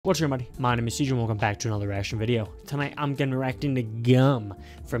What's up, everybody? My name is CJ and welcome back to another reaction video. Tonight, I'm gonna be reacting to GGUM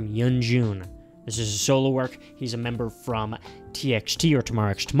from Yeonjun. This is a solo work. He's a member from TXT or Tomorrow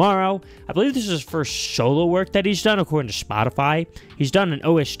X Tomorrow. I believe this is his first solo work that he's done, according to Spotify. He's done an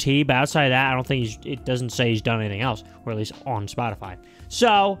OST, but outside of that, I don't think it doesn't say he's done anything else, or at least on Spotify.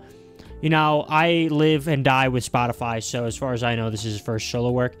 So, you know, I live and die with Spotify, so as far as I know, this is his first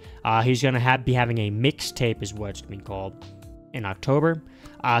solo work. He's gonna be having a mixtape, is what it's gonna be called, in October.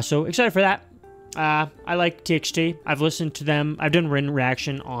 So excited for that. I like TXT. I've listened to them. I've done written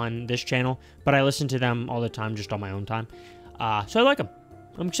reaction on this channel, but I listen to them all the time, just on my own time. So I like them.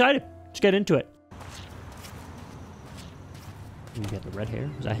 I'm excited. Let's get into it. You got the red hair?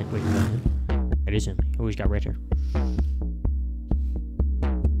 Is that him? Wait, is that him? It is him. Oh, he's got red hair.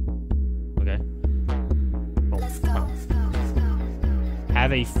 Okay. Oh.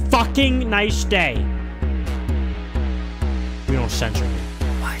 Have a fucking nice day. We don't censor you.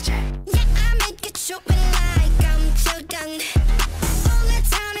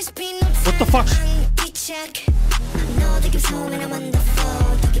 What the fuck?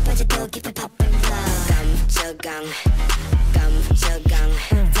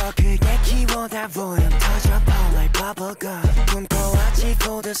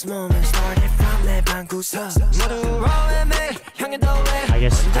 I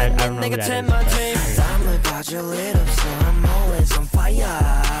guess I don't know who that is.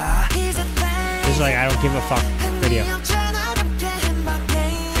 This is like I don't give a fuck video.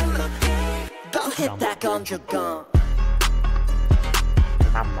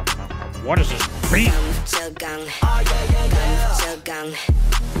 What is this beat?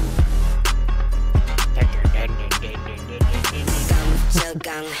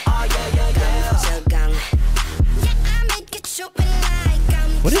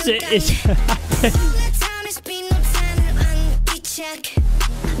 What is it? It's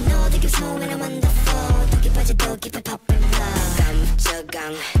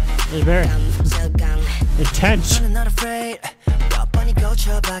very intense.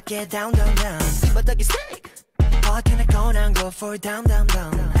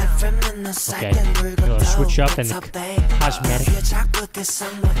 Okay, we'll switch up and cosmetic.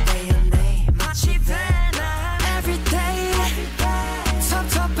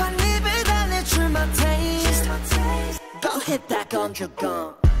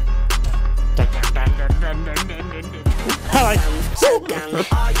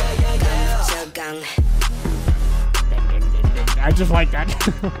 I just like that.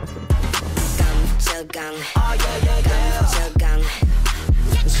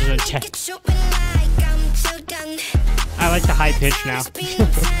 This is intense. I like the high pitch now.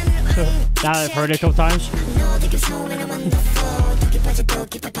 Now that I've heard it a couple times.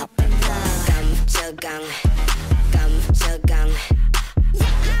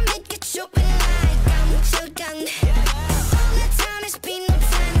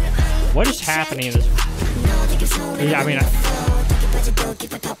 What is happening in this? Yeah, I mean,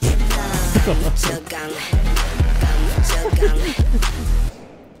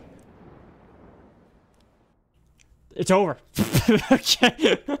 it's over.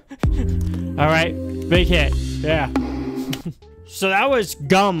 Okay. All right, big hit. Yeah. So that was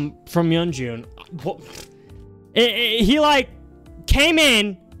GGUM from Yeonjun. He like came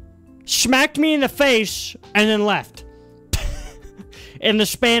in, smacked me in the face, and then left. In the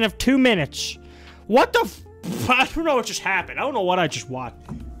span of 2 minutes. What the I don't know what just happened. I don't know what I just watched.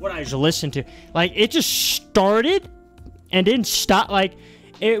 What I just listened to. Like, it just started and didn't stop. Like,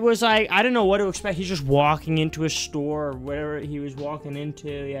 it was like, I didn't know what to expect. He's just walking into a store or whatever he was walking into.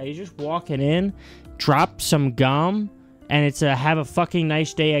 Yeah, he's just walking in, dropped some gum, and it's a have a fucking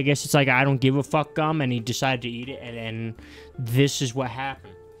nice day. I guess it's like, I don't give a fuck gum, and he decided to eat it, and then this is what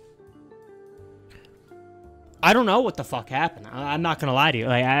happened. I don't know what the fuck happened. I'm not gonna lie to you.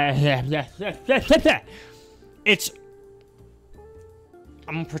 Like, I'm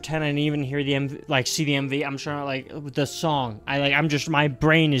gonna pretend I didn't even hear the MV, like see the MV. I'm sure, like with the song. I'm just my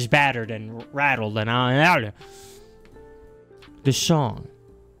brain is battered and rattled, and the song.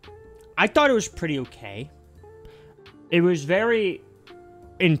 I thought it was pretty okay. It was very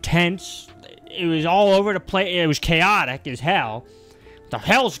intense. It was all over the place. It was chaotic as hell. What the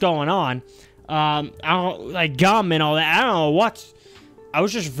hell's going on? I don't like gum and all that. I don't know what. I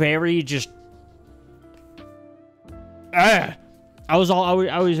was just very I was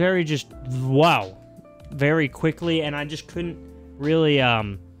very just wow, very quickly, and I just couldn't really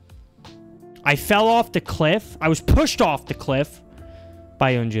I fell off the cliff. I was pushed off the cliff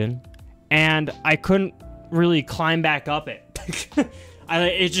by Yeonjun, and I couldn't really climb back up it.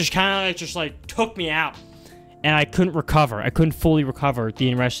 It just kind of just like took me out, and I couldn't recover. I couldn't fully recover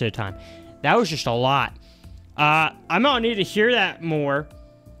the rest of the time. That was just a lot. I might need to hear that more,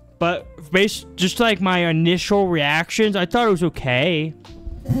 but just like my initial reactions, I thought it was okay.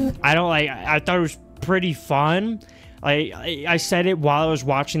 I thought it was pretty fun. I said it while I was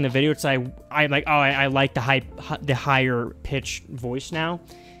watching the video. It's like I like the higher pitched voice now.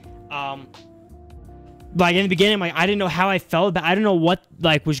 Like in the beginning, like I didn't know how I felt, but I didn't know what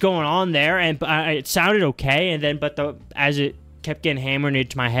like was going on there, and it sounded okay. And then, as it kept getting hammered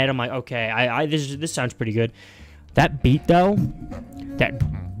into my head, I'm like, okay, this sounds pretty good. That beat though, that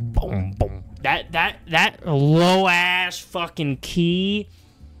boom boom, that low ass fucking key,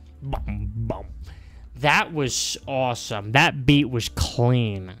 boom boom, that was awesome. That beat was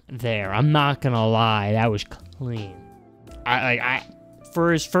clean there. I'm not gonna lie, that was clean.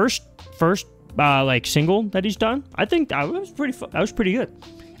 For his first like single that he's done, I think that was pretty good.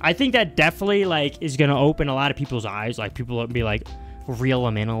 I think that definitely like is gonna open a lot of people's eyes. Like people will be like reel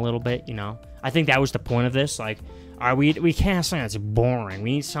them in a little bit, you know. I think that was the point of this. Like, we can't have something that's boring.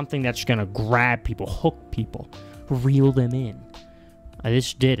 We need something that's gonna grab people, hook people, reel them in.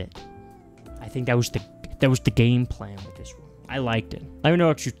 This did it. I think that was the game plan with this one. I liked it. Let me know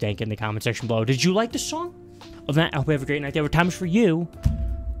what you think in the comment section below. Did you like the song? Other than that, I hope you have a great night. There were times for you.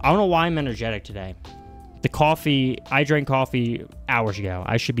 I don't know why I'm energetic today. The coffee, I drank coffee hours ago.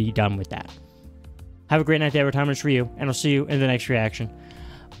 I should be done with that. Have a great night. There were times for you, and I'll see you in the next reaction.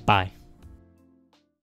 Bye.